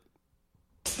roll it.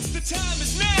 The time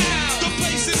is now. The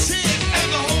place is here.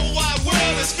 And the whole wide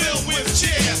world is filled with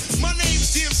cheer. My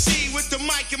name's DMC with the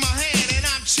mic in my hand. And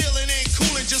I'm chilling and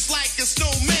cooling just like a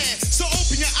snowman. So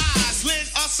open your eyes, lend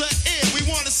us an ear. We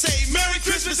want to say Merry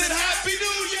Christmas and Happy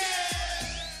New Year.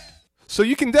 So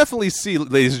you can definitely see,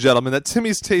 ladies and gentlemen, that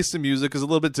Timmy's taste in music is a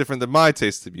little bit different than my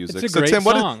taste in music. It's a great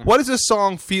song. What does this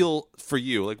song feel for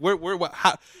you? Like,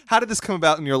 how did this come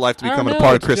about in your life to become a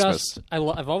part of Christmas?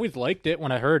 I've always liked it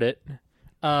when I heard it.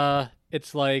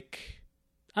 It's like,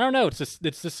 I don't know. It's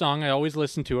the song I always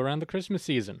listen to around the Christmas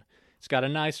season. It's got a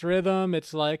nice rhythm.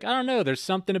 It's like, I don't know. There's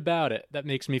something about it that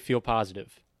makes me feel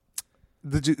positive.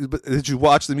 Did you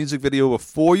watch the music video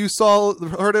before you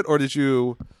heard it, or did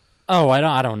you? Oh,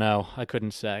 I don't know. I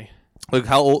couldn't say. Like,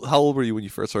 how old were you when you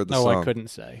first heard the song? I couldn't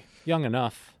say. Young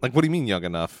enough. Like, what do you mean young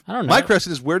enough? I don't know. My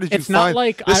question is, where did you find... Not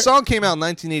like this song came out in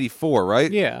 1984,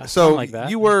 right? Yeah, so like that.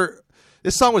 you were...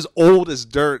 this song was old as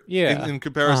dirt Yeah. in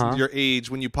comparison to your age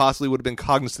when you possibly would have been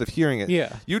cognizant of hearing it.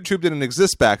 Yeah. YouTube didn't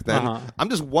exist back then. I'm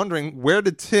just wondering, where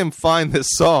did Tim find this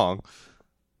song?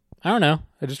 I don't know.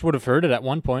 I just would have heard it at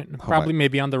one point. Probably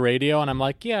maybe on the radio, and I'm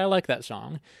like, yeah, I like that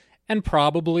song. And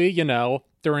probably, you know,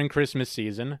 during Christmas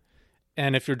season.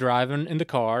 And if you're driving in the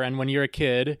car, and when you're a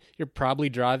kid, you're probably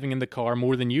driving in the car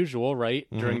more than usual, right?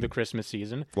 During the Christmas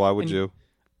season. Why would you?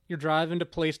 You're driving to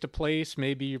place.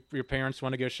 Maybe your parents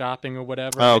want to go shopping or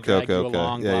whatever. Oh, okay.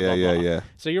 Along, yeah.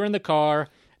 So you're in the car.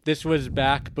 This was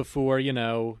back before, you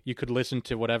know, you could listen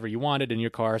to whatever you wanted in your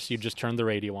car, so you just turned the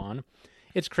radio on.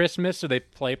 It's Christmas, so they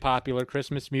play popular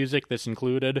Christmas music, this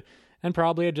included, and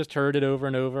probably I just heard it over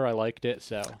and over. I liked it,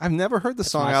 so. I've never heard the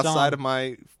song outside of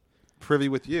my privy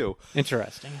with you.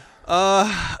 Interesting.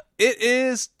 It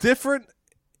is different.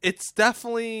 It's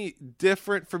definitely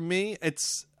different for me.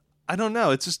 I don't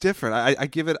know. It's just different. I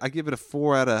give it a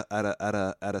 4 out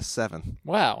of 7.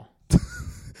 Wow.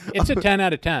 It's a 10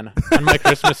 out of 10 on my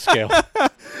Christmas scale.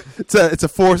 It's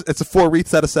a 4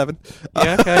 wreaths out of 7.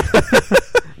 Yeah, okay.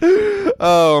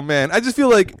 Oh man, I just feel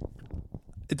like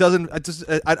it doesn't.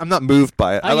 I'm not moved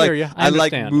by it. I hear you. I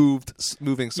like understand.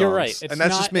 moving songs. You're right. And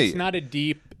that's just me.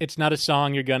 It's not a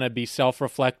song you're gonna be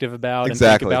self-reflective about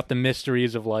Exactly. and think about the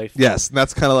mysteries of life. Yes, and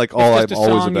that's kind of like all I'm It's just a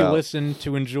always song about. you listen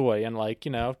to enjoy and like,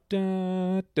 you know,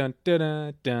 dun dun dun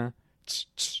dun dun.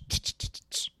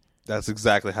 That's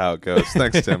exactly how it goes.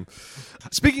 Thanks, Tim.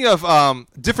 Speaking of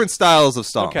different styles of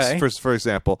songs, Okay. for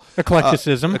example,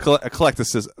 Eclecticism.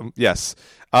 Eclecticism. Yes.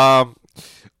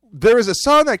 There was a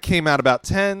song that came out about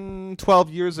 10, 12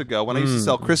 years ago when I used to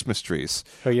sell Christmas trees.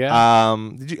 Oh yeah.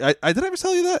 Did I ever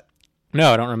tell you that?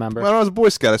 No, I don't remember. When I was a Boy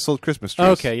Scout, I sold Christmas trees.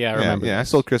 Okay, yeah, I remember. Yeah, I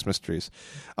sold Christmas trees.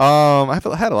 I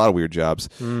had a lot of weird jobs.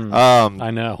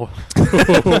 I know.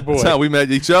 Oh boy. That's how we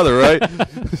met each other, right?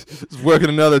 Just working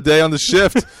another day on the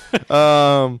shift.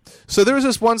 So there was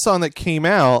this one song that came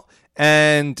out,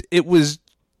 and it was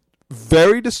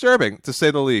very disturbing, to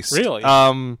say the least. Really?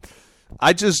 And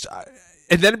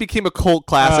then it became a cult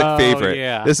classic favorite.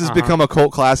 Yeah. This has become a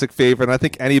cult classic favorite, and I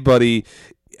think anybody,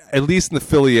 at least in the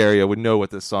Philly area, would know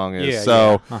what this song is. Yeah,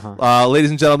 so, yeah. Ladies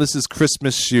and gentlemen, this is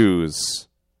Christmas Shoes.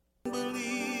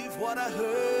 Believe what I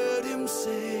heard him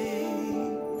say.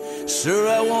 Sir,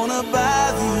 I wanna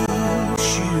buy these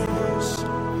shoes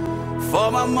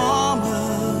for my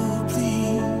mama,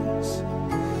 please.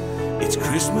 It's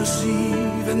Christmas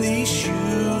Eve and these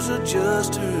shoes are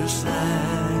just her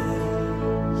size.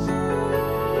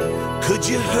 Could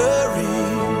you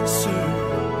hurry,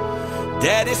 sir?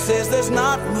 Daddy says there's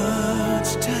not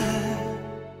much time.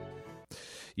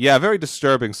 Yeah, very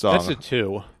disturbing song. That's a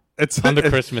 2. It's on the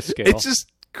Christmas scale. It's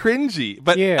just cringy.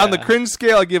 But Yeah. on the cringe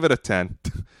scale, I give it a 10.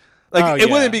 It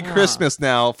wouldn't be Christmas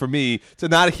now for me to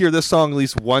not hear this song at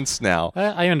least once now.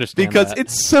 I understand Because that.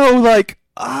 it's so I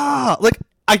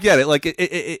get it. Like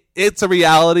it's a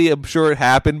reality. I'm sure it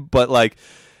happened, but like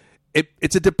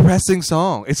it's a depressing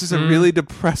song. It's just a really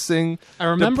depressing. I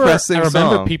remember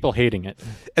song. people hating it.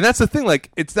 And that's the thing.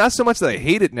 Like it's not so much that I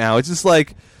hate it now. It's just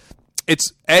like it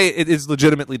is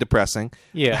legitimately depressing.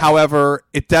 Yeah. However,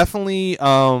 it definitely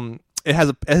it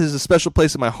has a special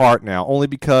place in my heart now, only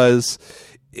because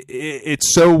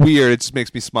it's so weird. It just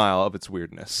makes me smile of its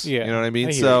weirdness. Yeah, You know what I mean?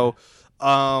 I hear So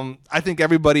I think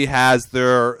everybody has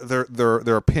their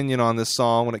opinion on this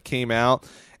song when it came out.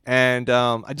 And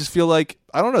I just feel like,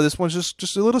 I don't know, this one's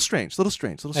just a little strange. I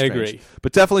agree.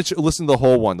 But definitely listen to the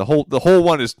whole one. The whole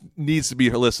one needs to be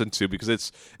listened to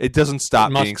because it doesn't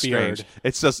stop being strange.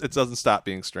 It doesn't stop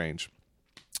being strange.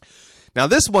 Now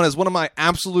this one is one of my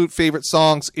absolute favorite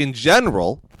songs in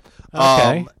general.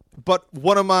 Okay. But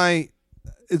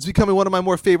it's becoming one of my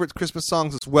more favorite Christmas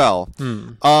songs as well.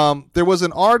 There is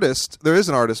an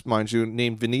artist, mind you,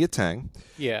 named Vania Tang.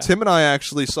 Yeah. Tim and I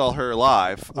actually saw her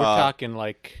live. We're talking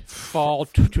like fall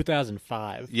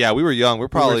 2005. Yeah, we were young. We're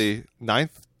probably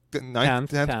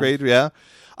 10th grade. Yeah.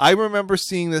 I remember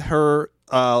seeing her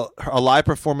a live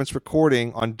performance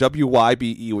recording on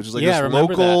WYBE, which is like this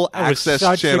local access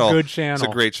channel. It was such a good channel. It's a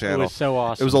great channel. It was so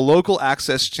awesome. It was a local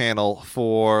access channel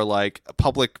for like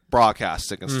public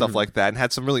broadcasting and stuff like that, and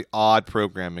had some really odd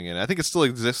programming in it. I think it still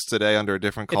exists today under a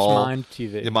different call. It's Mind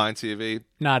TV. Mind TV.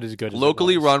 Not as good as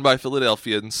Locally it was. run by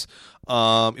Philadelphians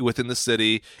within the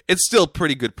city. It's still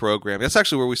pretty good programming. That's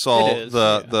actually where we saw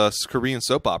the Korean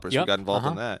soap operas. We got involved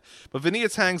in that. But Vania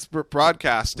Tang's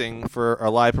broadcasting for a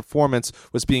live performance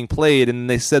was being played, and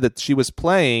they said that she was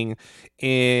playing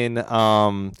in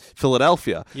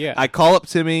Philadelphia. Yeah. I call up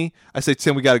Timmy. I say,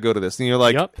 Tim, we got to go to this. And you're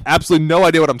like, absolutely no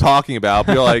idea what I'm talking about.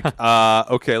 But you're like,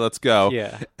 okay, let's go.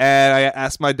 Yeah. And I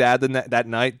asked my dad that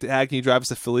night, Dad, can you drive us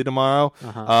to Philly tomorrow?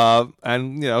 And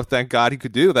thank God he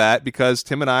could do that, because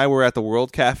Tim and I were at the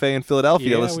World Cafe in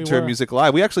Philadelphia listening to her music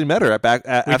live. We actually met her we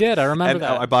did. I remember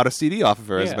that. I bought a CD off of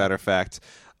her, as a matter of fact.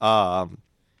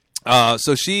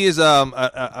 So she is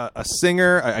a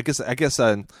singer. I guess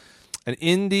an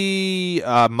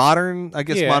indie modern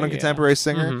contemporary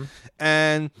singer.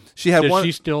 And she had Does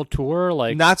she still tour?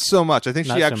 Like, not so much. I think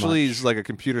she actually is like a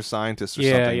computer scientist or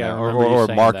something now, or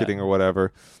marketing or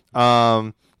whatever.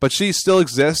 But she still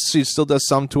exists. She still does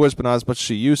some tours, but not as much as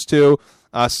she used to.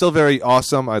 Still very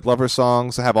awesome. I love her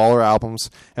songs. I have all her albums.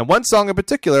 And one song in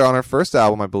particular on her third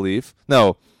album, I believe,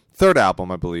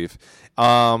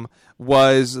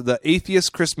 was the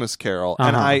Atheist Christmas Carol.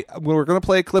 And we're going to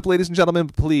play a clip, ladies and gentlemen,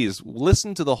 but please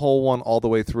listen to the whole one all the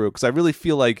way through, because I really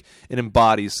feel like it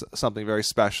embodies something very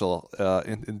special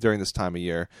during this time of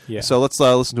year. Yeah. So let's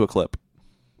listen to a clip.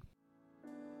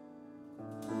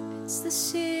 It's the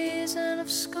season of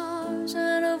scars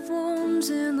and of wounds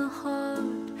in the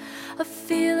heart, of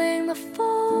feeling the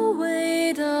full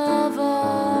weight of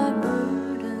our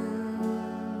burdens.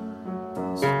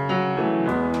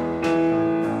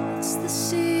 It's the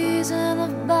season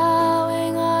of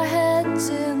bowing our heads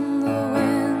in the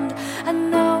wind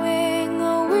and knowing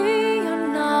that we are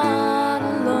not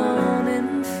alone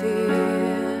in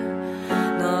fear,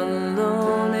 not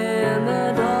alone in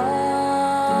the dark.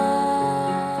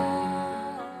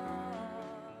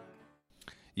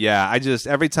 Yeah,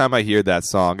 every time I hear that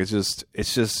song, it's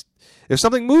just there's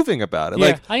something moving about it.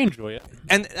 Yeah, I enjoy it.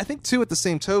 And I think too, at the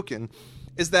same token,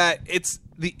 is that it's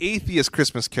the Atheist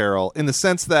Christmas Carol in the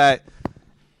sense that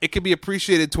it can be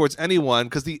appreciated towards anyone,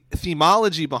 because the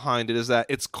themology behind it is that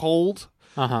it's cold,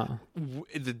 the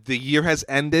year has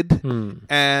ended,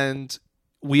 and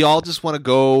we all just want to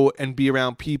go and be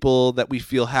around people that we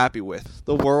feel happy with.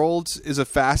 The world is a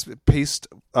fast-paced,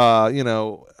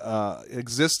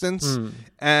 existence,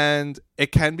 and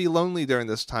it can be lonely during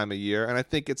this time of year, and I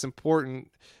think it's important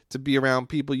to be around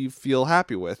people you feel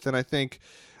happy with. And I think,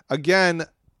 again,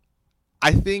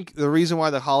 the reason why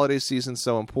the holiday season is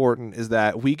so important is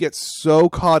that we get so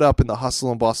caught up in the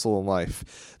hustle and bustle in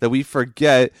life that we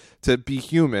forget to be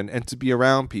human and to be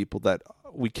around people that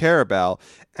we care about.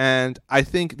 And I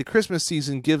think the Christmas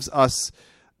season gives us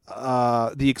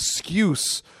the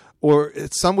excuse, or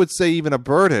some would say even a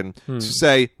burden, to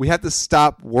say we have to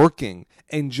stop working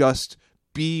and just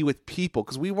be with people,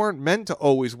 because we weren't meant to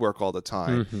always work all the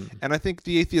time. And I think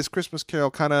the Atheist Christmas Carol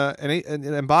kind of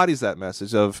embodies that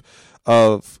message of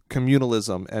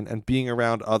communalism and being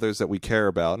around others that we care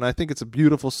about. And I think it's a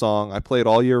beautiful song. I play it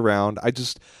all year round. I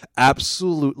just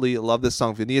absolutely love this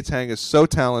song. Vania Tang is so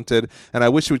talented, and I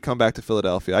wish she would come back to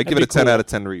Philadelphia. I give it a 10 out of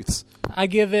 10 wreaths. I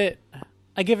give it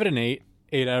an 8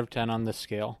 out of 10 on this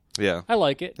scale. Yeah, I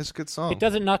like it. It's a good song. It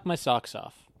doesn't knock my socks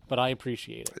off, but I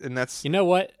appreciate it. And that's, you know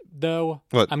what though?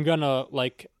 What? I'm gonna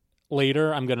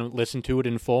later I'm gonna listen to it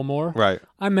in full more. Right.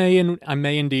 I may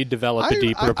indeed develop a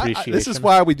deeper appreciation. This is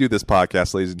why we do this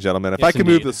podcast, ladies and gentlemen. If I can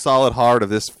move the solid heart of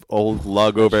this old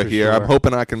lug over here, sure. I'm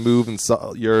hoping I can move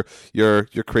your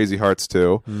crazy hearts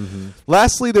too.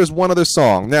 Lastly, there's one other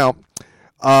song. Now,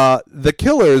 the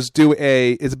Killers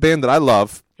it's a band that I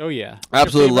love. Oh yeah,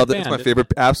 absolutely love it. It's my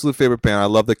absolute favorite band. I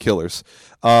love the Killers,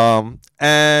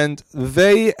 and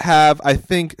they have, I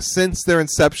think, since their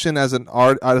inception as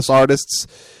artists,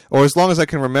 or as long as I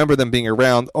can remember them being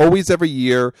around, always every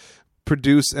year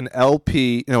produce an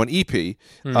LP, an EP,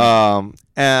 for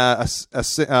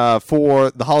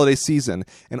the holiday season,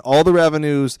 and all the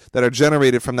revenues that are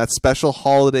generated from that special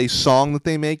holiday song that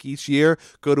they make each year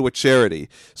go to a charity.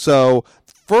 So,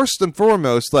 first and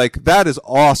foremost, that is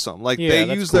awesome. They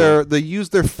use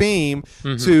their fame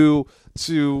to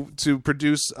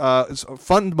produce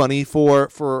fund money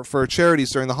for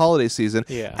charities during the holiday season.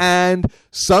 Yeah. And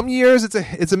some years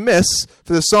it's a miss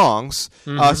for the songs.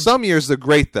 Some years they're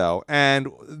great though. And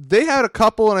they had a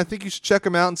couple, and I think you should check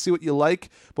them out and see what you like.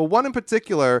 But one in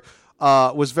particular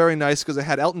was very nice because it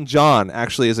had Elton John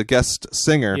actually as a guest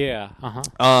singer. Yeah.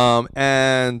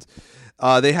 And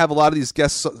they have a lot of these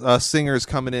guest singers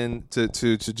coming in to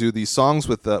do these songs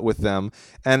with them,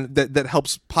 and that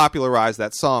helps popularize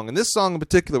that song. And this song in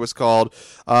particular was called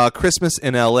 "Christmas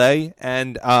in L.A."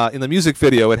 And in the music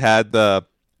video, it had the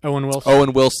Owen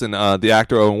Wilson, the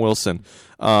actor Owen Wilson,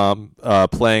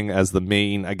 playing as the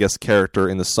main, I guess, character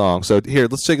in the song. So here,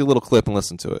 let's take a little clip and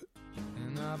listen to it.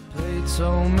 And I played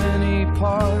so many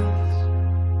parts,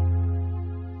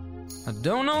 I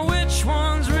don't know which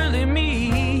one's really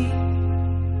me.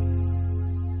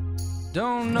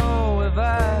 Don't know if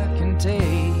I can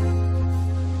take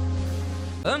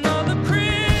another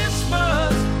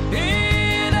Christmas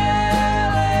in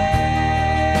LA,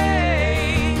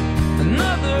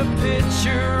 another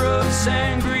picture of Santa.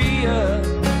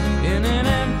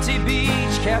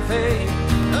 Cafe.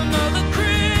 Another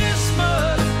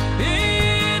Christmas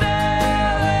in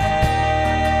LA.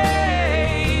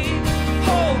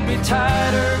 Hold me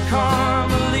tighter,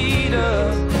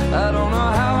 Carmelita. I don't know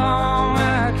how long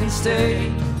I can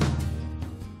stay.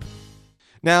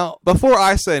 Now, before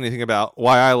I say anything about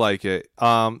why I like it,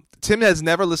 Tim has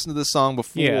never listened to this song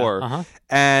before,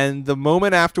 and the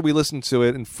moment after we listened to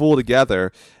it in full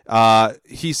together,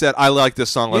 he said, "I like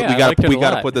this song. Yeah, we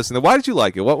got to put this in there." Why did you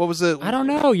like it? What was it? I don't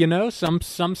know. You know, some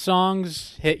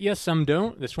songs hit you, some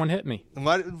don't. This one hit me.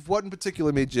 What in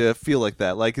particular made you feel like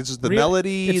that? Like it's just the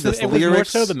melody, the lyrics. It was more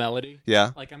so the melody.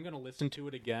 Yeah. Like I'm gonna listen to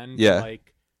it again. Yeah.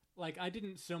 Like I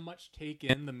didn't so much take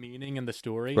in the meaning and the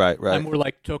story. Right. I more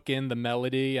like took in the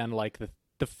melody and like the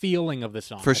feeling of the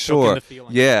song. For sure.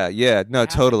 Yeah. No,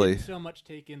 totally. I didn't so much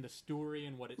take in the story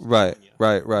and what it's right. telling you.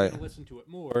 Right. I'm gonna listen to it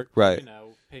more. Right. You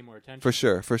know, pay more attention. For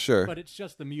sure. But it's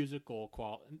just the musical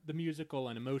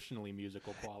and emotionally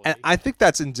musical quality. And I think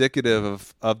that's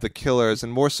indicative of the Killers,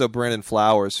 and more so Brandon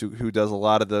Flowers, who does a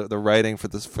lot of the writing for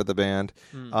the band.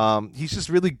 He's just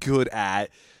really good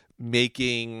at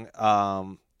making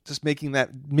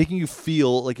you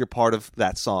feel like you're part of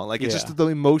that song. Like it's just the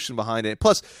emotion behind it.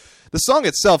 Plus, the song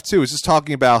itself too is just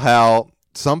talking about how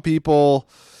some people,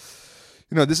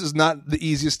 you know, this is not the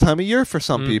easiest time of year for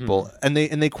some people, and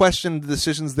they question the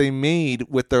decisions they made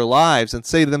with their lives and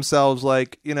say to themselves,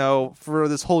 like, you know, for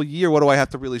this whole year, what do I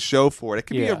have to really show for it? It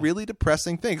can be a really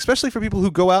depressing thing, especially for people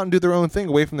who go out and do their own thing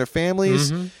away from their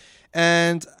families.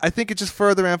 And I think it just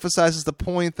further emphasizes the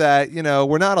point that, you know,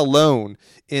 we're not alone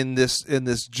in this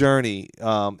journey.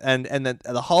 And that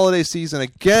the holiday season,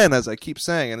 again, as I keep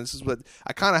saying, and this is what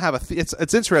I kind of have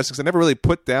it's interesting because I never really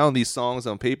put down these songs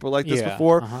on paper like this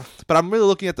before. But I'm really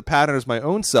looking at the pattern as my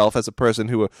own self as a person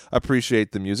who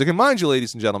appreciate the music. And mind you,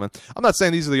 ladies and gentlemen, I'm not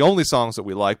saying these are the only songs that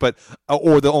we like, but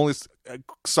or the only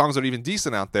songs that are even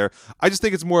decent out there. I just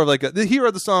think it's more of like here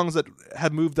are the songs that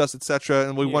have moved us, etc.,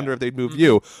 and we wonder if they'd move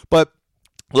you. But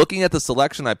looking at the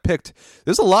selection I picked,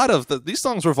 there's a lot of these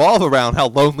songs revolve around how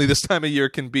lonely this time of year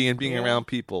can be and being around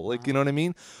people. Like, you know what I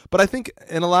mean? But I think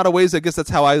in a lot of ways, I guess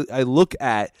that's how I look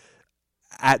at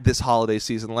this holiday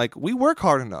season. Like, we work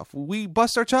hard enough. We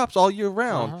bust our chops all year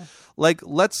round. Like,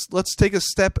 let's take a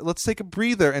step, let's take a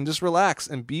breather and just relax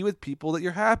and be with people that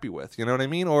you're happy with. You know what I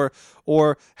mean?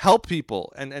 Or help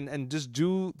people and just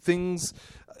do things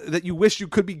that you wish you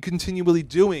could be continually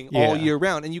doing all year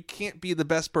round. And you can't be the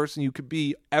best person you could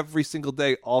be every single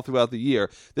day all throughout the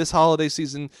year. This holiday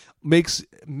season makes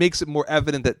it more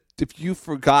evident that if you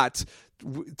forgot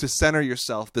to center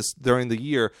yourself during the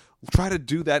year, try to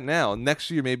do that now. Next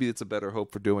year, maybe it's a better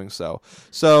hope for doing so.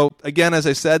 So again, as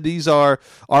I said, these are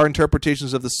our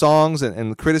interpretations of the songs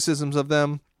and the criticisms of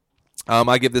them.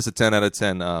 I give this a 10 out of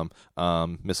 10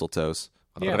 mistletoes.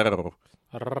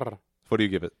 What do you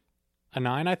give it? A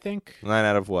 9, I think. 9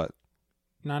 out of what?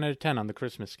 9 out of 10 on the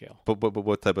Christmas scale. But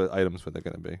what type of items were they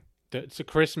going to be? It's a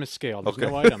Christmas scale. There's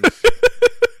no items.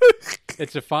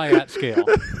 It's a Fayette scale.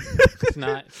 It's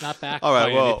not backed all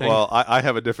right, by anything. Well, I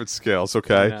have a different scale. It's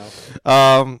okay.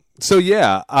 So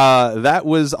yeah, that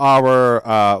was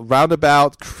our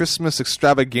roundabout Christmas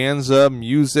extravaganza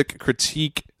music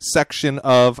critique section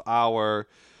of our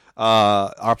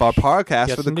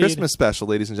podcast for the Christmas special,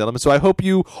 ladies and gentlemen. So I hope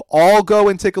you all go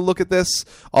and take a look at this,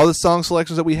 all the song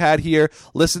selections that we had here,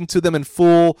 listen to them in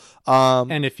full.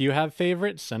 And if you have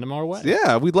favorites, send them our way.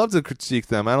 Yeah, we'd love to critique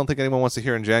them. I don't think anyone wants to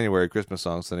hear in January Christmas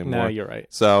songs anymore. No, you're right.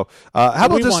 So how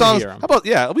about just songs? How about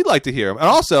we'd like to hear them, and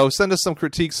also send us some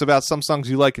critiques about some songs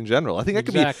you like in general. I think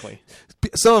that could be.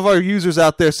 Some of our users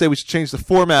out there say we should change the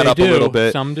format a little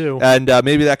bit. Some do, and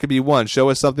maybe that could be one. Show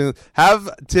us something. Have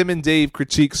Tim and Dave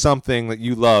critique something that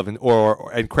you love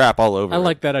and crap all over. I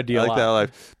like that idea. I like that. Like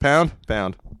pound.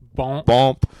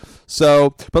 Bomp.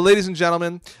 So, but ladies and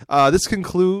gentlemen, this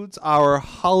concludes our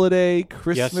holiday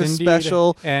Christmas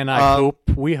special. And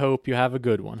we hope you have a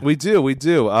good one. We do.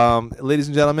 Ladies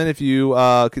and gentlemen, if you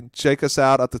can check us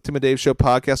out at the Tim and Dave Show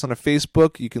podcast on our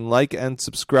Facebook, you can like and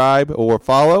subscribe or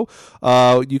follow.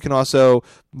 You can also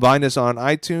find us on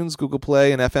iTunes, Google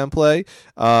Play, and FM Play.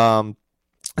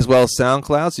 As well as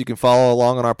SoundCloud, so you can follow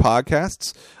along on our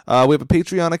podcasts. We have a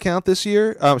Patreon account this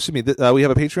year. We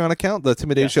have a Patreon account, the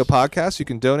Tim and Dave Show podcast. You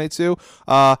can donate to.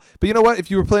 But you know what? If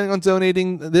you were planning on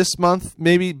donating this month,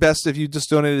 maybe best if you just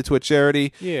donated to a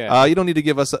charity. Yeah. You don't need to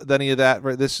give us any of that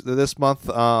this month.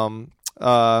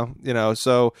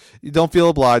 So you don't feel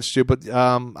obliged to. But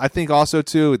I think also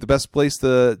too, the best place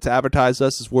to advertise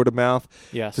us is word of mouth.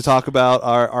 Yes. To talk about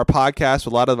our podcast. A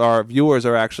lot of our viewers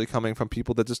are actually coming from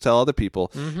people that just tell other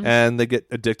people, and they get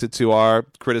addicted to our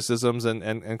criticisms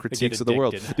and critiques of the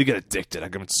world. You get addicted.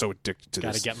 I'm so addicted to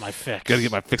this. Gotta get my fix. Gotta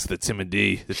get my fix of the Tim and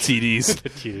D, the TDs. The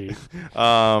TDs.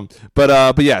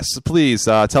 But yes, please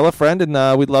tell a friend,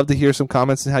 and we'd love to hear some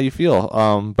comments on how you feel.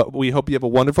 But we hope you have a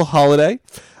wonderful holiday.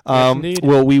 Yes,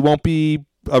 well, we won't be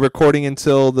recording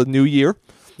until the new year.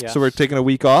 Yes. So we're taking a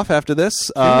week off after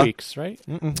this. 2 weeks, right?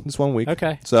 Just 1 week.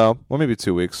 Okay. So, well, maybe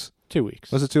 2 weeks. 2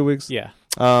 weeks. Was it 2 weeks? Yeah.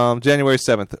 January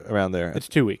 7th, around there. It's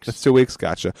 2 weeks. It's 2 weeks.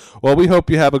 Gotcha. Well, we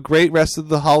hope you have a great rest of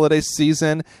the holiday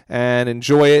season and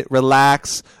enjoy it,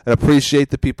 relax, and appreciate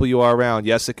the people you are around.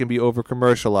 Yes, it can be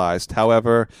over-commercialized.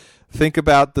 However, think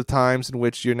about the times in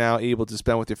which you're now able to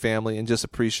spend with your family and just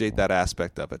appreciate that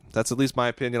aspect of it. That's at least my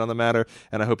opinion on the matter,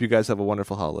 and I hope you guys have a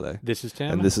wonderful holiday. This is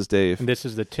Tim. And this is Dave. And this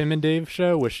is the Tim and Dave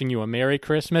Show, wishing you a Merry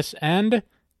Christmas and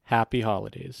Happy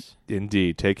Holidays.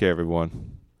 Indeed. Take care,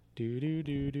 everyone. Did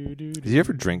you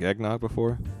ever drink eggnog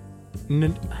before?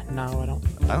 No, I don't.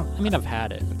 I mean, I've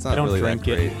had it. It's not I don't really drink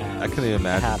that great. it. I couldn't even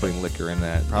imagine putting liquor in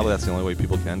that. Probably that's the only way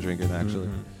people can drink it, actually.